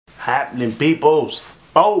happening, peoples,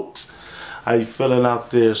 folks? How you feeling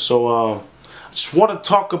out there? So I just want to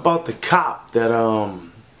talk about the cop that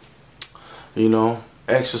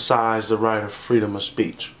exercised the right of freedom of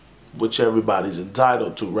speech, which everybody's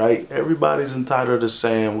entitled to, right? Everybody's entitled to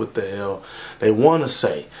saying what the hell they want to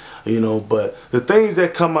say, but the things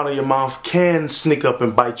that come out of your mouth can sneak up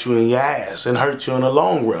and bite you in your ass and hurt you in the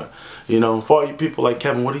long run. For all you people like,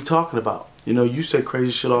 Kevin, what are you talking about? You say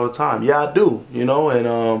crazy shit all the time. Yeah, I do, and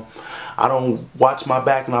I don't watch my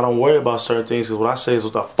back and I don't worry about certain things, because what I say is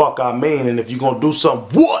what the fuck I mean, and if you're gonna do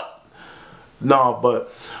something, what? No,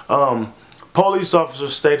 but police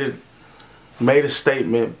officer made a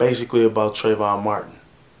statement basically about Trayvon Martin.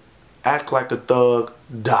 Act like a thug,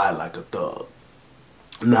 die like a thug.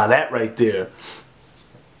 Now that right there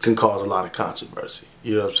can cause a lot of controversy.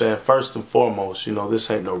 You know what I'm saying? First and foremost,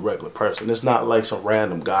 this ain't no regular person. It's not like some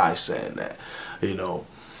random guy saying that.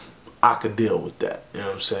 I could deal with that. You know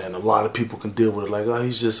what I'm saying? A lot of people can deal with it like, oh,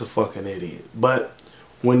 he's just a fucking idiot. But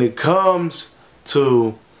when it comes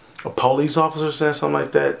to a police officer saying something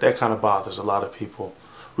like that, that kind of bothers a lot of people.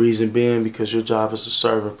 Reason being because your job is to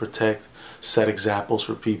serve and protect, set examples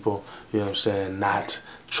for people, you know what I'm saying, not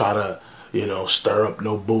try to, stir up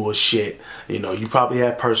no bullshit. You probably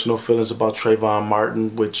had personal feelings about Trayvon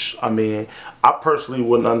Martin, which, I personally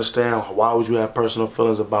wouldn't understand. Why would you have personal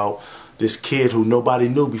feelings about this kid who nobody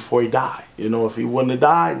knew before he died? If he wouldn't have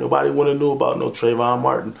died, nobody wouldn't have knew about no Trayvon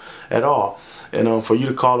Martin at all. And for you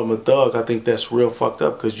to call him a thug, I think that's real fucked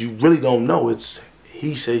up, because you really don't know. It's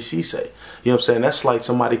he say, she say. You know what I'm saying? That's like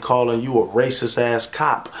somebody calling you a racist ass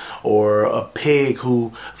cop, or a pig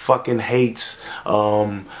who fucking hates,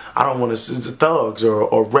 I don't want to say thugs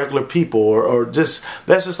or regular people, or just,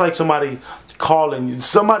 that's just like somebody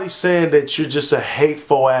saying that you're just a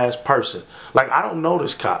hateful ass person. Like, I don't know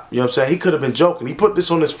this cop. You know what I'm saying? He could have been joking. He put this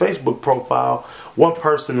on his Facebook profile. One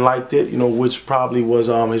person liked it, which probably was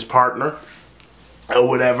his partner or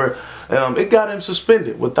whatever. It got him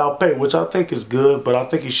suspended without pay, which I think is good, but I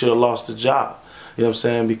think he should have lost the job. You know what I'm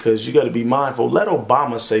saying? Because you got to be mindful. Let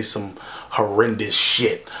Obama say some horrendous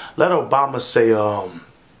shit. Let Obama say,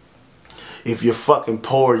 if you're fucking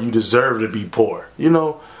poor, you deserve to be poor. You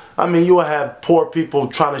will have poor people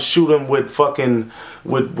trying to shoot him with fucking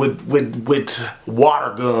with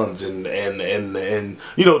water guns and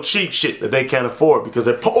cheap shit that they can't afford because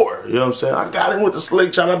they're poor. You know what I'm saying? I got him with the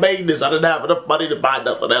slingshot. I made this. I didn't have enough money to buy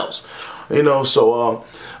nothing else. You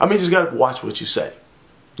just gotta watch what you say.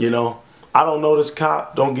 I don't know this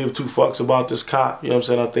cop. Don't give two fucks about this cop. You know what I'm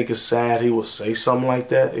saying? I think it's sad he would say something like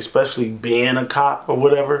that, especially being a cop or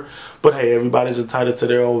whatever. But hey, everybody's entitled to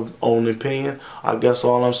their own opinion. I guess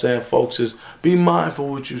all I'm saying, folks, is be mindful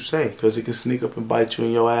what you say, because it can sneak up and bite you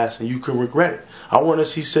in your ass and you can regret it. I want to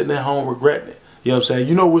see sitting at home regretting it. You know what I'm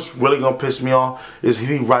saying? What's really going to piss me off is if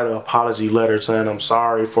he write an apology letter saying, I'm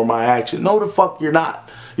sorry for my action. No, the fuck you're not.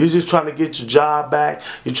 You're just trying to get your job back.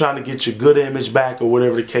 You're trying to get your good image back, or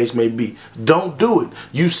whatever the case may be. Don't do it.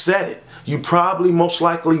 You said it. You probably most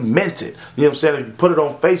likely meant it. You know what I'm saying? If you put it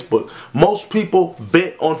on Facebook, most people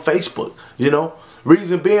vent on Facebook,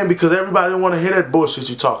 Reason being because everybody don't want to hear that bullshit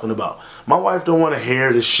you're talking about. My wife don't want to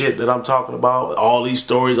hear the shit that I'm talking about, all these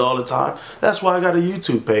stories all the time. That's why I got a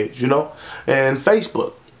YouTube page, and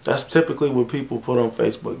Facebook. That's typically what people put on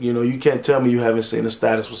Facebook. You can't tell me you haven't seen a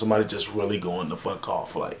status with somebody just really going the fuck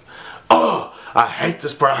off. Like, oh, I hate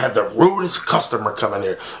this person. I had the rudest customer come in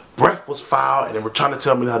here. Breath was foul, and they were trying to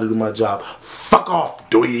tell me how to do my job. Fuck off,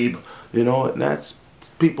 dweeb. And that's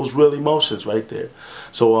people's real emotions right there.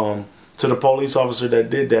 So, to the police officer that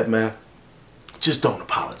did that, man, just don't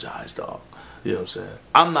apologize, dog. You know what I'm saying?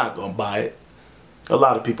 I'm not going to buy it. A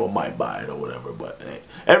lot of people might buy it or whatever, but hey,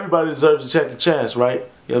 everybody deserves a second chance, right? You know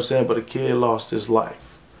what I'm saying? But a kid lost his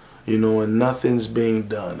life, and nothing's being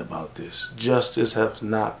done about this. Justice has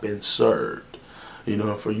not been served.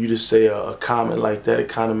 And for you to say a comment like that, it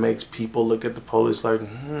kind of makes people look at the police like,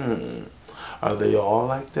 are they all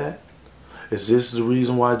like that? Is this the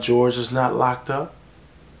reason why George is not locked up?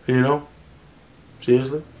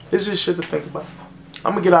 Seriously? It's just shit to think about.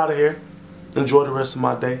 I'm going to get out of here. Enjoy the rest of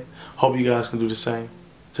my day. Hope you guys can do the same.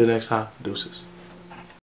 Till next time, deuces.